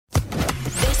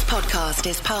podcast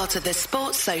is part of the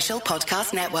Sports Social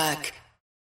Podcast Network.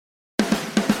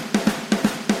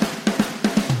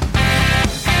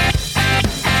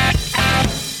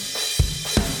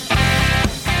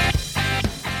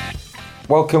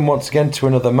 Welcome once again to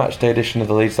another matchday edition of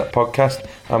the Leeds That Podcast.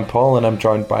 I'm Paul and I'm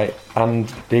joined by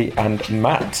Andy and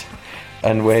Matt,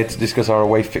 and we're here to discuss our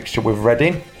away fixture with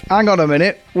Reading. Hang on a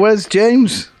minute, where's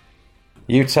James?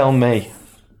 You tell me.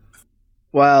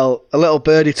 Well, a little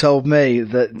birdie told me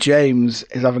that James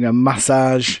is having a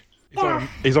massage.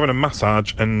 He's having a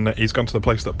massage and he's gone to the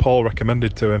place that Paul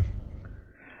recommended to him.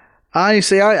 I've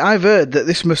heard that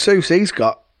this masseuse he's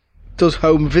got does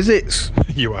home visits.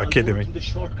 You are kidding me.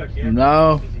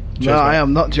 No, I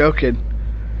am not joking.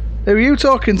 Who are you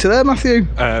talking to there, Matthew?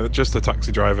 Just the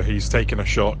taxi driver. He's taken a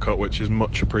shortcut, which is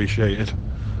much appreciated.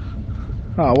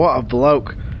 Oh, what a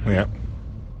bloke. Yeah.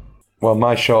 Well,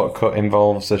 my shortcut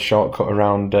involves a shortcut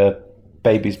around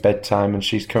baby's bedtime, and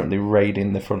she's currently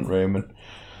raiding the front room and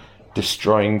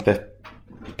destroying the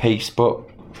peace, but,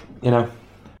 you know.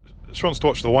 She wants to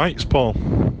watch the Whites, Paul.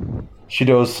 She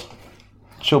does.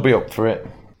 She'll be up for it.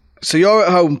 So you're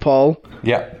at home, Paul.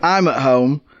 Yeah. I'm at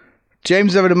home.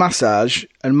 James is having a massage,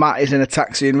 and Matt is in a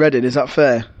taxi in Reading. Is that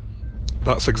fair?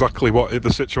 That's exactly what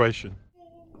the situation.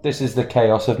 This is the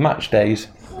chaos of match days.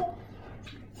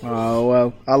 Oh,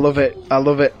 well, I love it. I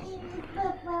love it.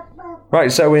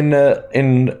 Right, so in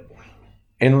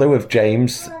lieu of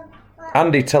James,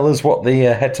 Andy, tell us what the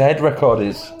head-to-head record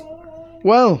is.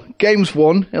 Well, games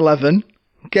won, 11.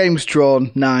 Games drawn,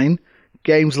 9.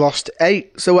 Games lost,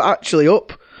 8. So we're actually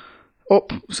up.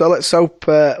 So let's hope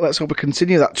we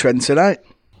continue that trend tonight.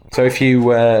 So if you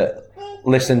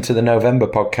listen to the November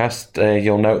podcast,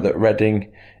 you'll note that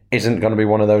Reading isn't going to be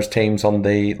one of those teams on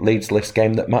the Leeds list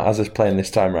game that Matt has us playing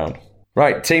this time round.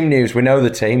 Right, team news. We know the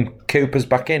team. Cooper's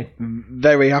back in.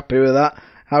 Very happy with that.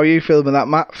 How are you feeling with that,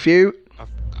 Matt? Few?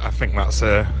 I think that's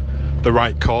the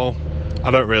right call.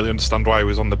 I don't really understand why he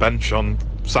was on the bench on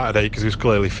Saturday, because he was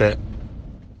clearly fit.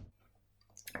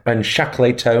 And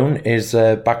Shackley Tone is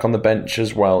back on the bench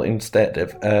as well instead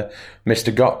of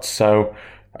Mr. Gotts, so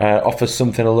offers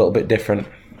something a little bit different.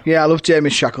 Yeah, I love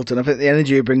Jamie Shackleton. I think the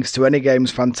energy he brings to any game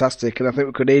is fantastic, and I think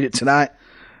we could need it tonight.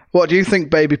 What do you think,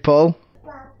 baby Paul?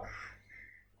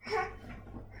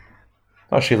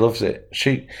 Oh, she loves it.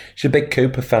 She's a big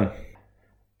Cooper fan.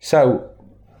 So,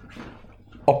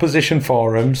 opposition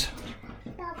forums.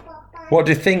 What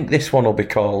do you think this one will be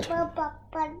called?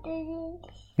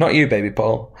 Not you, baby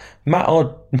Paul. Matt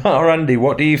or Andy,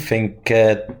 what do you think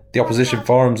the opposition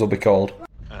forums will be called?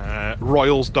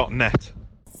 Royals.net.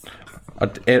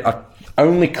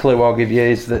 Only clue I'll give you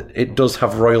is that it does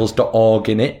have royals.org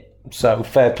in it, so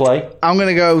fair play. I'm going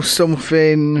to go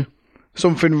something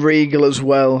regal as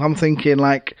well. I'm thinking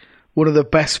like one of the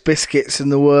best biscuits in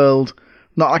the world.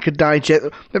 Not like a digest,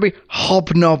 maybe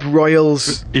Hobnob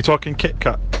Royals. You talking Kit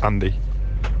Kat, Andy?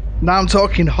 Now I'm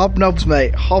talking Hobnobs,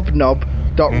 mate.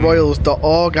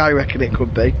 Hobnob.royals.org, I reckon it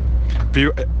could be.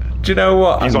 Do you know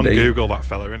what, He's Andy? on Google, that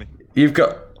fella, isn't he? You've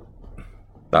got...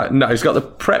 No, he's got the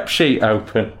prep sheet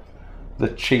open. The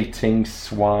cheating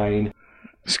swine.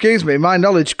 Excuse me, my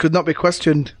knowledge could not be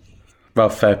questioned. Well,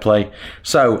 fair play.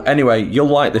 So, anyway, you'll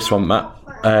like this one, Matt.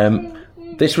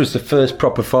 This was the first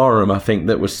proper forum, I think,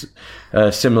 that was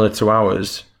similar to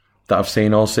ours that I've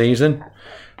seen all season.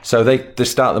 So they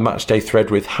start the match day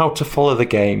thread with how to follow the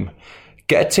game,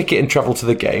 get a ticket and travel to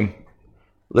the game.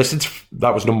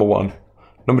 That was number 1.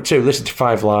 Number 2, listen to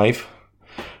 5 Live.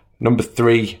 Number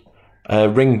 3,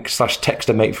 ring/text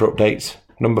a mate for updates.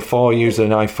 Number 4, use an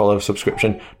iFollow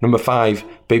subscription. Number 5,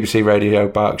 BBC Radio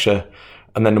Berkshire.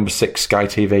 And then number 6, Sky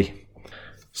TV.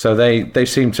 So they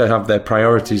seem to have their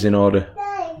priorities in order.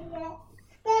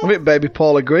 I think baby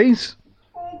Paul agrees.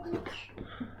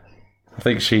 I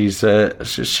think she's a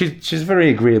very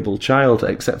agreeable child,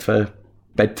 except for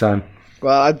bedtime.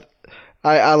 Well,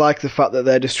 I like the fact that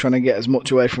they're just trying to get as much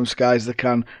away from Sky as they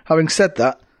can. Having said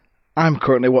that, I'm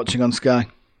currently watching on Sky.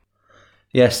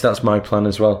 Yes, that's my plan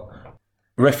as well.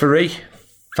 Referee,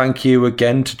 thank you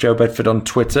again to Joe Bedford on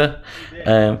Twitter.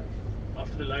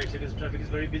 After the light, traffic is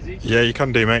very busy. Yeah, you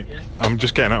can do, mate. I'm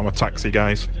just getting out of my taxi,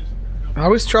 guys.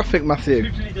 How is traffic, Matthew?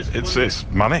 It's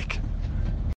manic.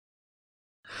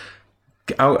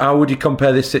 How would you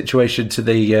compare this situation to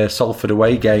the Salford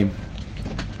away game?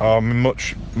 I'm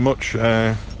much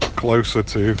closer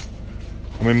to...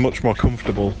 much more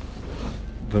comfortable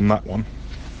than that one.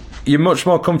 You're much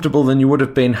more comfortable than you would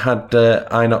have been had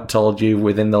I not told you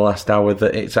within the last hour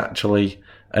that it's actually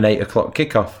an 8 o'clock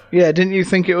kickoff. Yeah, didn't you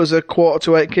think it was a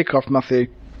 7:45 kickoff, Matthew?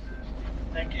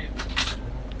 Thank you.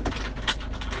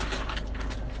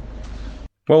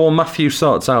 Well, while Matthew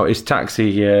sorts out his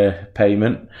taxi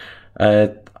payment,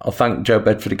 I'll thank Joe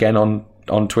Bedford again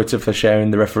on Twitter for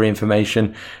sharing the referee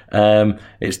information.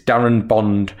 It's Darren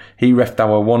Bond. He refed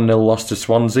our 1-0 loss to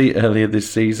Swansea earlier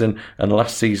this season and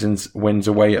last season's wins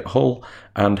away at Hull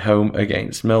and home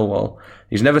against Millwall.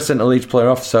 He's never sent a Leeds player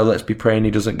off, so let's be praying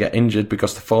he doesn't get injured,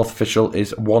 because the fourth official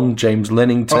is one James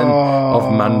Linnington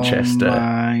of Manchester. Oh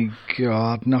my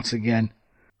God, not again.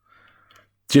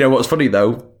 Do you know what's funny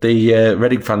though? The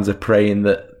Reading fans are praying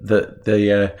that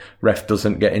the ref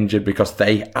doesn't get injured, because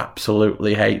they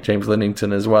absolutely hate James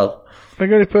Linnington as well.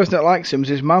 The only person that likes him is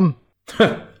his mum.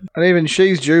 And even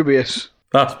she's dubious.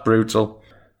 That's brutal.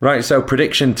 Right, so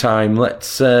prediction time.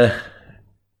 Let's... we're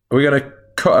going to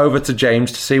cut over to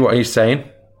James to see what he's saying.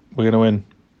 We're going to win.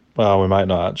 Well, we might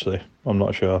not, actually. I'm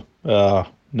not sure.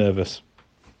 Nervous.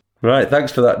 Right,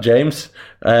 thanks for that, James.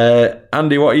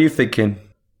 Andy, what are you thinking?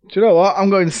 Do you know what? I'm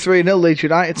going 3-0 Leeds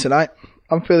United tonight.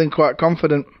 I'm feeling quite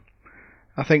confident.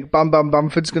 I think Bam Bam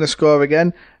Bamford's going to score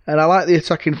again. And I like the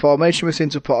attacking formation we seem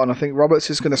to put on. I think Roberts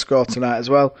is going to score tonight as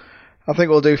well. I think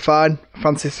we'll do fine.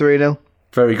 Fancy 3-0.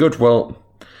 Very good. Well,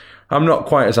 I'm not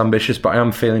quite as ambitious, but I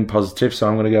am feeling positive, so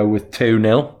I'm going to go with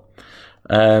 2-0.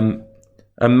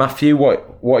 And Matthew,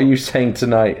 what are you saying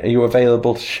tonight? Are you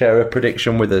available to share a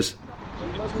prediction with us?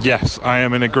 Yes, I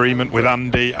am in agreement with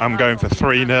Andy. I'm going for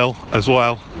 3-0 as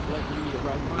well.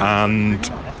 And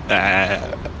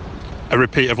a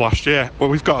repeat of last year. Well,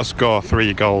 we've got to score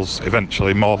 3 goals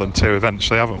eventually, more than 2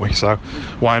 eventually, haven't we? So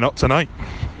why not tonight?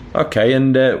 Okay,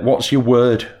 and what's your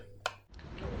word?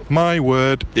 My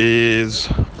word is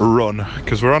run,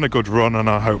 because we're on a good run, and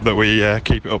I hope that we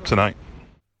keep it up tonight.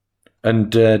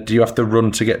 And do you have to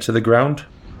run to get to the ground?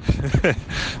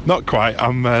 Not quite.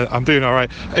 I'm doing all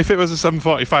right. If it was a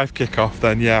 7:45 kickoff,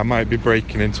 then yeah, I might be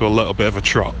breaking into a little bit of a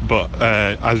trot. But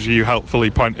as you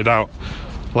helpfully pointed out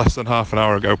less than half an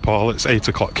hour ago, Paul, it's 8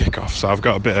 o'clock kickoff, so I've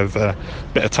got a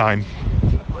bit of time.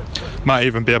 Might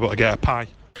even be able to get a pie.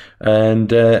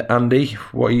 And Andy,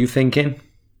 what are you thinking?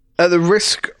 At the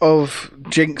risk of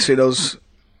jinxing us,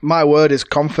 my word is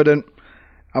confident.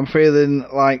 I'm feeling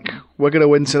like we're going to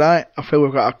win tonight. I feel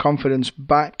we've got our confidence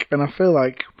back, and I feel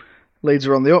like Leeds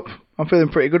are on the up. I'm feeling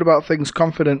pretty good about things,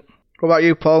 confident. What about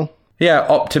you, Paul? Yeah,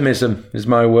 optimism is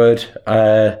my word.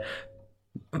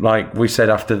 Like we said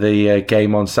after the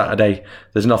game on Saturday,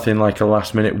 there's nothing like a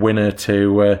last-minute winner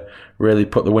to really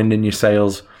put the wind in your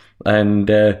sails, and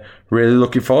really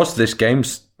looking forward to this game.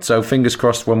 So fingers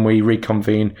crossed when we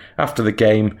reconvene after the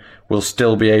game, we'll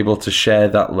still be able to share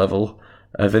that level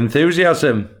of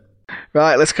enthusiasm.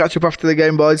 Right, let's catch up after the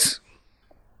game, boys.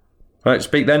 Right,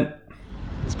 speak then.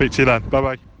 Speak to you then.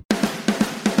 Bye-bye.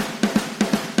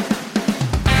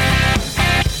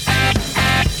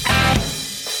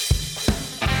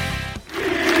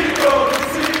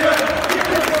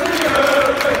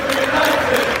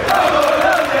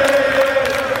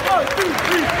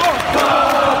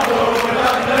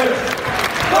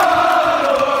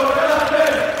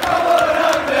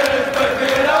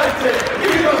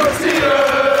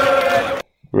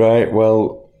 Right,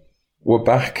 well, we're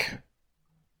back,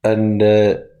 and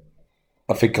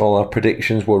I think all our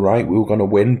predictions were right. We were going to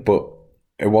win, but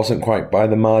it wasn't quite by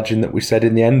the margin that we said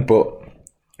in the end, but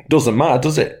it doesn't matter,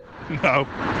 does it? No.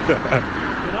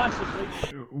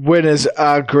 Winners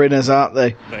are grinners, aren't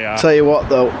they? They are. Tell you what,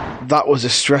 though, that was a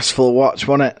stressful watch,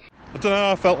 wasn't it? I don't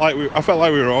know, I felt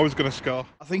like we were always going to score.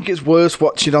 I think it's worse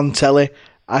watching on telly.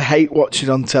 I hate watching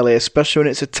on telly, especially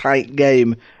when it's a tight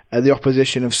game and the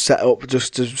opposition have set up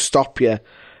just to stop you.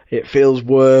 It feels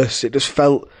worse. It just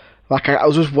felt like I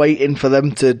was just waiting for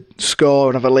them to score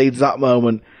and have a Leeds that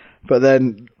moment. But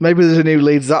then maybe there's a new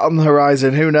Leeds that on the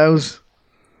horizon. Who knows?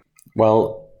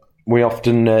 Well, we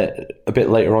often, a bit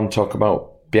later on, talk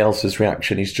about Bielsa's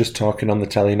reaction. He's just talking on the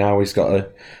telly now. He's got a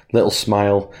little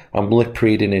smile. I'm lip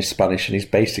reading his Spanish, and he's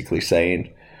basically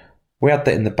saying, "We had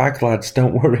that in the bag, lads.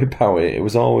 Don't worry about it. It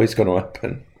was always going to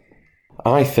happen."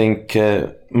 I think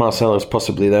Marcelo's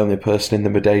possibly the only person in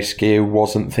the Medeski who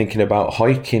wasn't thinking about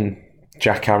hiking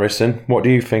Jack Harrison. What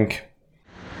do you think?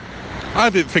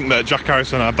 I didn't think that Jack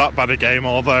Harrison had that bad a game,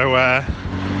 although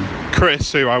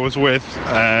Chris, who I was with,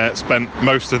 spent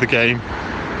most of the game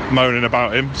moaning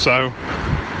about him, so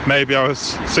maybe I was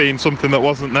seeing something that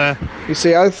wasn't there. You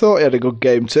see, I thought he had a good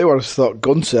game too. I just thought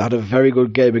Gunter had a very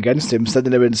good game against him,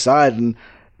 sending him inside, and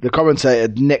the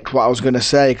commentator nicked what I was going to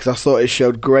say because I thought he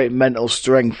showed great mental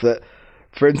strength. That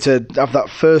for him to have that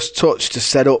first touch to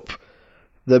set up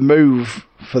the move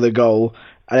for the goal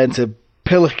and then to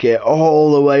pillock it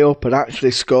all the way up and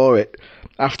actually score it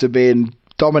after being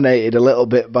dominated a little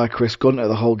bit by Chris Gunter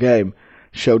the whole game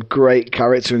showed great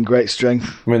character and great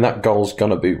strength. I mean, that goal's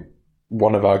going to be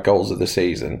one of our goals of the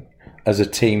season as a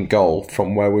team goal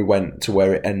from where we went to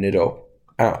where it ended up.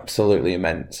 Absolutely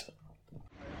immense.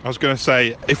 I was going to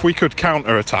say, if we could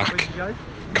counter-attack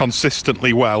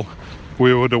consistently well,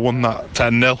 we would have won that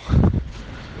 10-0.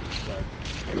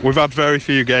 We've had very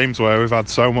few games where we've had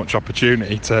so much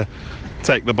opportunity to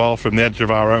take the ball from the edge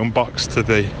of our own box to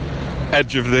the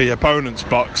edge of the opponent's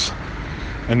box,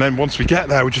 and then once we get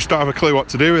there we just don't have a clue what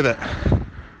to do with it.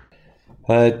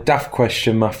 Daft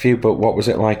question, Matthew, but what was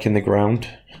it like in the ground?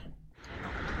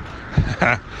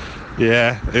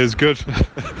 Yeah, it was good.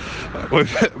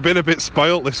 We've been a bit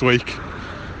spoilt this week,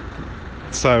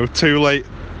 so two late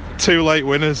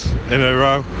winners in a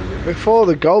row. Before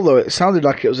the goal, though, it sounded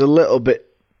like it was a little bit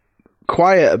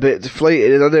quiet, a bit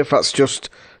deflated. I don't know if that's just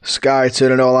Sky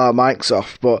turning all our mics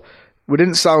off, but we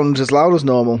didn't sound as loud as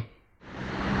normal.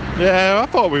 Yeah, I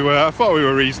thought we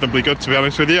were reasonably good, to be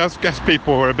honest with you. I guess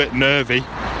people were a bit nervy,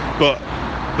 but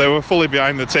they were fully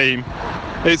behind the team.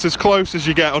 It's as close as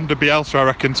you get under Bielsa, I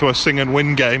reckon, to a sing and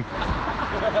win game.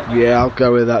 Yeah, I'll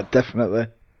go with that, definitely.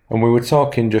 And we were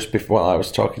talking just before, I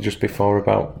was talking just before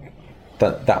about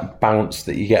that bounce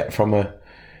that you get from a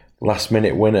last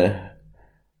minute winner.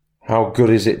 How good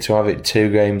is it to have it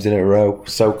 2 games in a row,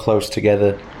 so close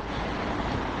together?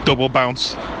 Double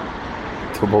bounce.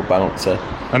 Double bouncer.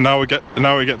 And now we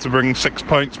get to bring 6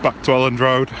 points back to Elland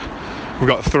Road. We've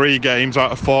got 3 games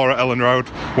out of 4 at Elland Road.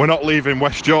 We're not leaving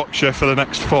West Yorkshire for the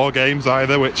next 4 games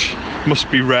either, which must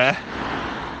be rare.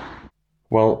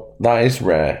 Well, that is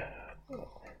rare.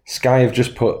 Sky have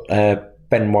just put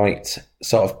Ben White's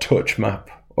sort of touch map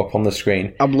up on the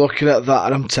screen. I'm looking at that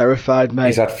and I'm terrified, mate.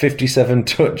 He's had 57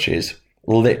 touches,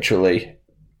 literally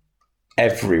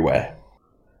everywhere.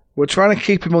 We're trying to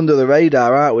keep him under the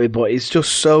radar, aren't we? But he's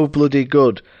just so bloody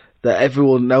good that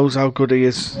everyone knows how good he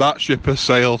is. That ship has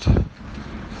sailed.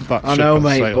 I know,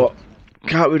 mate, but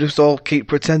can't we just all keep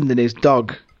pretending he's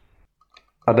dog?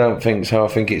 I don't think so. I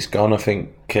think it's gone. I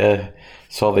think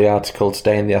saw the article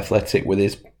today in The Athletic with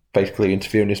his basically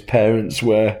interviewing his parents,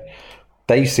 where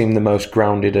they seem the most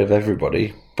grounded of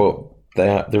everybody, but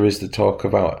there is the talk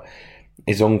about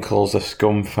his uncle's a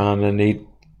Scum fan and he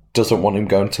doesn't want him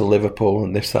going to Liverpool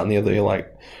and this, that and the other. You're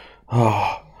like,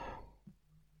 oh,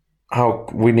 how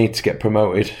we need to get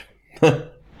promoted.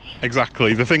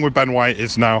 Exactly. The thing with Ben White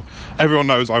is now everyone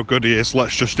knows how good he is.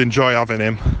 Let's just enjoy having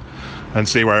him and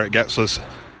see where it gets us.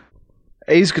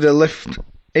 He's gonna lift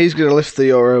the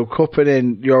Euro Cup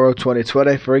in Euro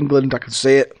 2020 for England. I can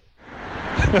see it.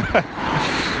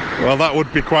 Well, that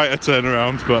would be quite a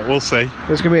turnaround, but we'll see.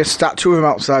 There's gonna be a statue of him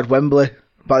outside Wembley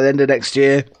by the end of next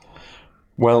year.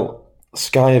 Well,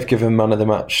 Sky have given man of the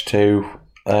match to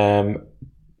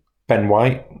Ben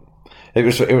White. It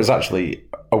was actually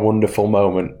a wonderful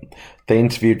moment. They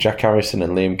interviewed Jack Harrison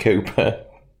and Liam Cooper,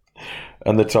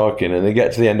 and they're talking, and they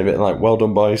get to the end of it and like, well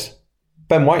done, boys.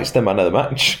 Ben White's the man of the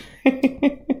match.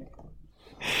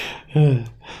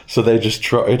 So they just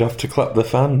trotted off to clap the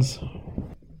fans.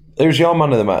 Who's your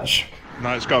man of the match?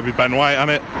 No, it's got to be Ben White,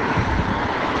 hasn't it?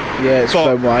 Yeah, it's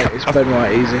Ben White. It's Ben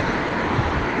White, easy.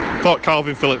 Thought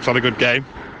Calvin Phillips had a good game.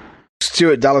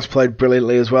 Stuart Dallas played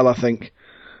brilliantly as well, I think.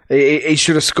 He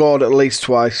should have scored at least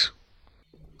twice.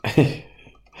 He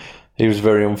was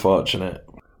very unfortunate.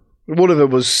 One of them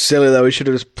was silly, though. He should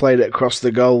have just played it across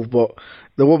the goal, but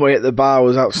the one where he hit the bar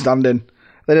was outstanding.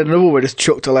 Then another one just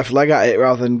chucked a left leg at it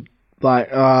rather than,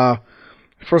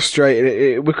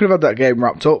 frustrated. We could have had that game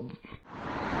wrapped up.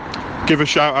 Give a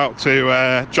shout out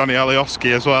to Johnny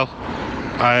Alioski as well.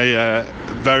 I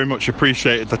very much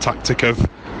appreciated the tactic of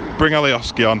bring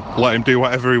Alioski on, let him do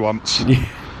whatever he wants.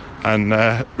 And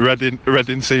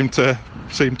Reading seemed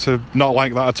to not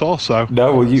like that at all. So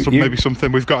no, well, maybe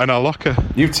something we've got in our locker.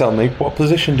 You tell me, what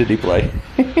position did he play?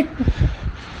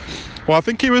 Well, I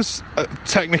think he was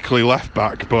technically left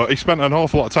back, but he spent an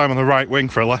awful lot of time on the right wing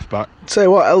for a left back. Tell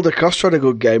you what, Elder Costa had a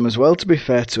good game as well, to be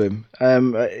fair to him.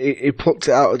 He plucked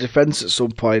it out of defence at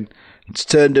some point,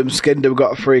 turned him, skinned him,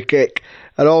 got a free kick,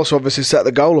 and also obviously set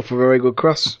the goal up for a very good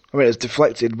cross. I mean, it's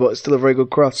deflected, but it's still a very good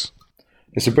cross.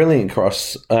 It's a brilliant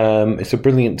cross. It's a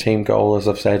brilliant team goal, as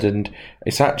I've said, and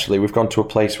it's actually, we've gone to a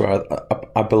place where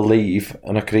I believe,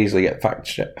 and I could easily get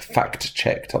fact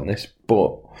checked on this,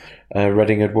 but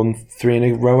Reading had won 3 in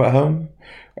a row at home,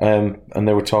 and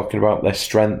they were talking about their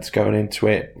strength going into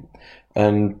it,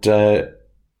 and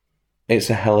it's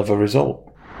a hell of a result.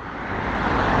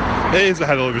 It is a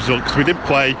hell of a result because we didn't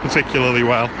play particularly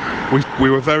well. We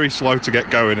were very slow to get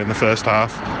going in the first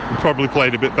half. We probably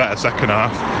played a bit better second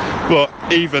half, but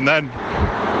even then,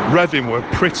 Reading were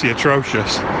pretty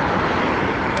atrocious.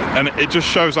 And it just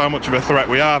shows how much of a threat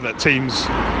we are, that teams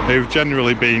who've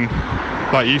generally been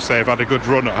like you say, have had a good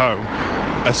run at home,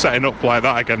 are setting up like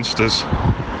that against us,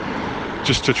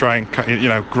 just to try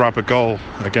and, grab a goal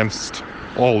against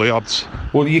all the odds.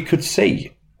 Well, you could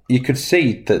see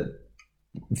that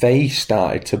they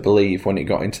started to believe when it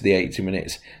got into the 80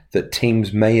 minutes that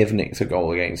teams may have nicked a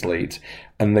goal against Leeds,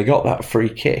 and they got that free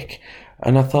kick.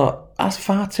 And I thought, that's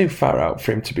far too far out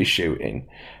for him to be shooting.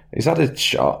 He's had a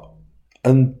shot,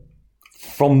 and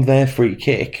from their free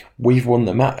kick, we've won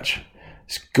the match.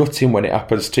 It's gutting when it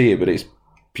happens to you, but it's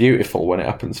beautiful when it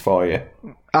happens for you.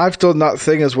 I've done that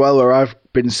thing as well, where I've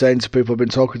been saying to people I've been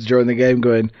talking to during the game,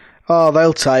 going, oh,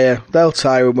 they'll tire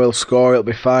and we'll score, it'll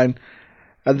be fine.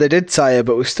 And they did tire,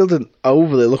 but we still didn't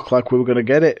overly look like we were going to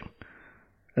get it.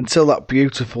 Until that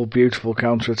beautiful, beautiful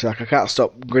counter-attack. I can't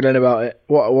stop grinning about it.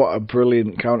 What a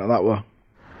brilliant counter that was.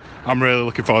 I'm really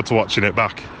looking forward to watching it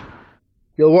back.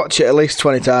 You'll watch it at least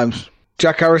 20 times.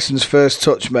 Jack Harrison's first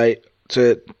touch, mate,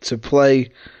 to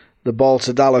play the ball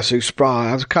to Dallas, who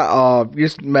sprang.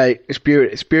 Mate,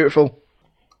 it's beautiful.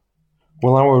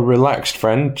 Well, our relaxed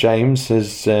friend, James,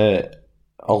 has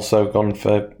also gone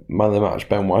for man of the match,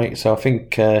 Ben White. So I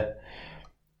think,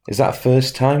 is that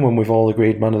first time when we've all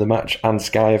agreed man of the match and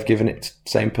Sky have given it to the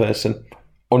same person?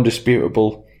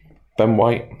 Undisputable Ben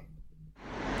White.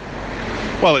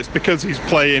 Well, it's because he's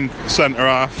playing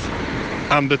centre-half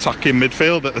and attacking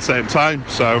midfield at the same time.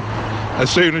 So as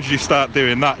soon as you start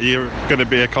doing that, you're going to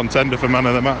be a contender for man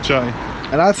of the match, aren't you?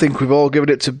 And I think we've all given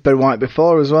it to Ben White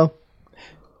before as well.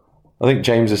 I think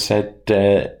James has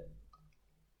said,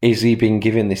 is he being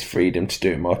given this freedom to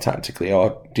do it more tactically?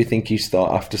 Or do you think he's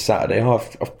thought after Saturday,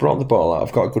 I've brought the ball out,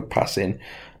 I've got a good pass in,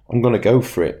 I'm going to go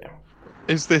for it?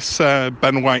 Is this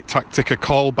Ben White tactic a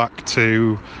callback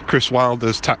to Chris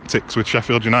Wilder's tactics with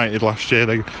Sheffield United last year?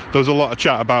 There was a lot of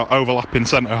chat about overlapping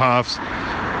centre-halves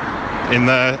in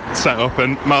their setup,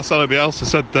 and Marcelo Bielsa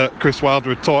said that Chris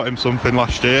Wilder had taught him something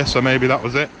last year, so maybe that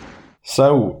was it.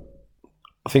 So,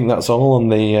 I think that's all on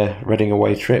the Reading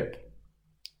away trip.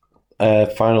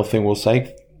 Final thing we'll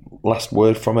say, last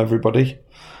word from everybody.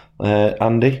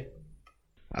 Andy?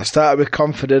 I started with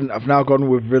confident, I've now gone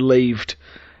with relieved.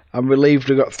 I'm relieved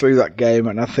we got through that game,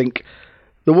 and I think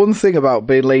the one thing about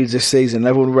being Leeds this season,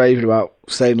 everyone raving about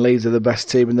saying Leeds are the best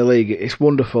team in the league, it's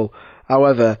wonderful.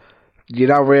 However, you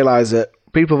now realise that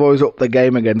people have always upped their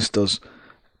game against us.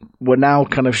 We're now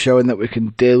kind of showing that we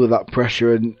can deal with that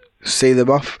pressure and see them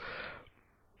off.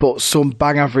 But some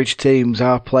bang average teams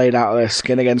are playing out of their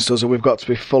skin against us, and we've got to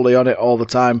be fully on it all the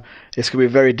time. It's going to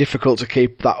be very difficult to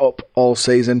keep that up all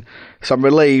season. So I'm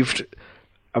relieved.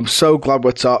 I'm so glad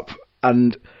we're top,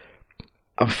 and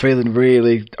I'm going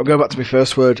back to my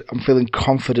first word, I'm feeling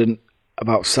confident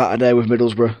about Saturday with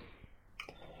Middlesbrough.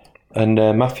 And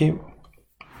Matthew?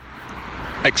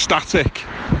 Ecstatic.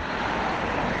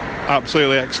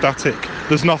 Absolutely ecstatic.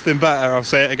 There's nothing better, I'll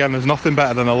say it again, there's nothing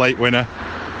better than a late winner.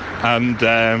 And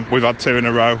we've had 2 in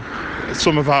a row.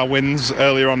 Some of our wins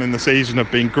earlier on in the season have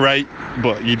been great,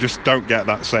 but you just don't get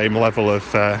that same level of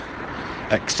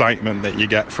excitement that you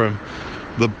get from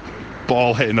the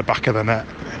ball hitting the back of the net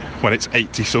when it's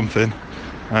 80-something.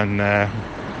 And,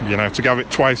 to have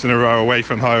it twice in a row away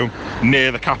from home,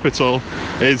 near the capital,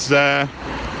 is a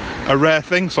rare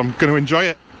thing, so I'm going to enjoy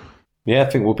it. Yeah, I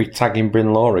think we'll be tagging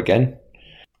Bryn Law again.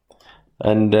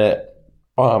 And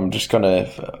I'm going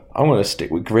to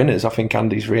stick with Grinners. I think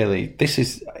Andy's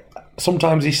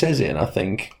sometimes he says it and I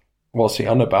think, what's he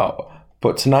on about?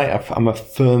 But tonight I'm a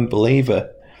firm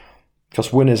believer,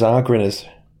 because winners are Grinners.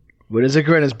 Winners are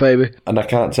Grinners, baby. And I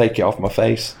can't take it off my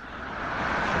face.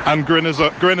 And Grinners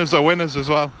are winners as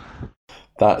well.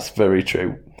 That's very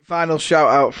true. Final shout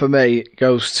out for me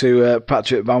goes to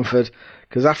Patrick Bamford,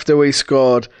 because after we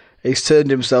scored, he's turned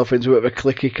himself into a bit of a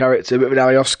clicky character, a bit of an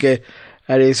Alioski,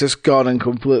 and he's just gone and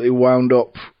completely wound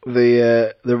up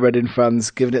the Reading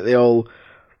fans, giving it the old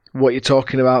 "what you're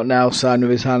talking about now" sign with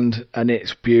his hand, and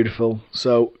it's beautiful.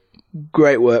 So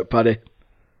great work, Paddy.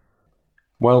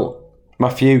 Well,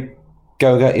 Matthew,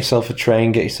 go get yourself a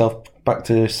train, get yourself back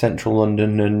to central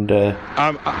London, and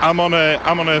I'm on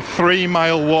a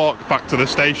 3-mile walk back to the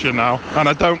station now, and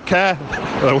I don't care,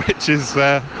 which is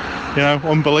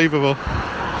unbelievable.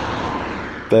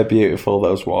 They're beautiful,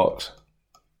 those walks.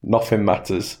 Nothing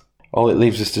matters. All it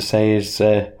leaves us to say is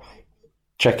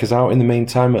check us out in the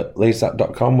meantime at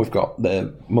leadsthat.com. We've got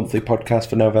the monthly podcast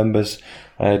for November's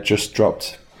just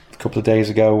dropped a couple of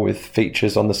days ago with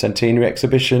features on the Centenary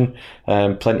exhibition,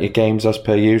 plenty of games as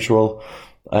per usual,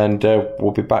 and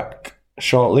we'll be back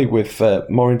shortly with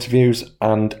more interviews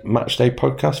and matchday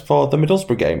podcast for the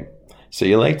Middlesbrough game. See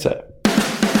you later.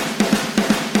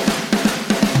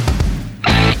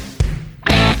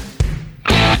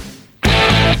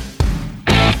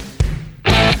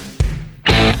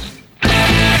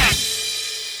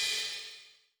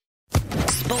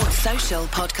 Sports Social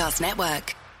Podcast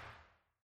Network.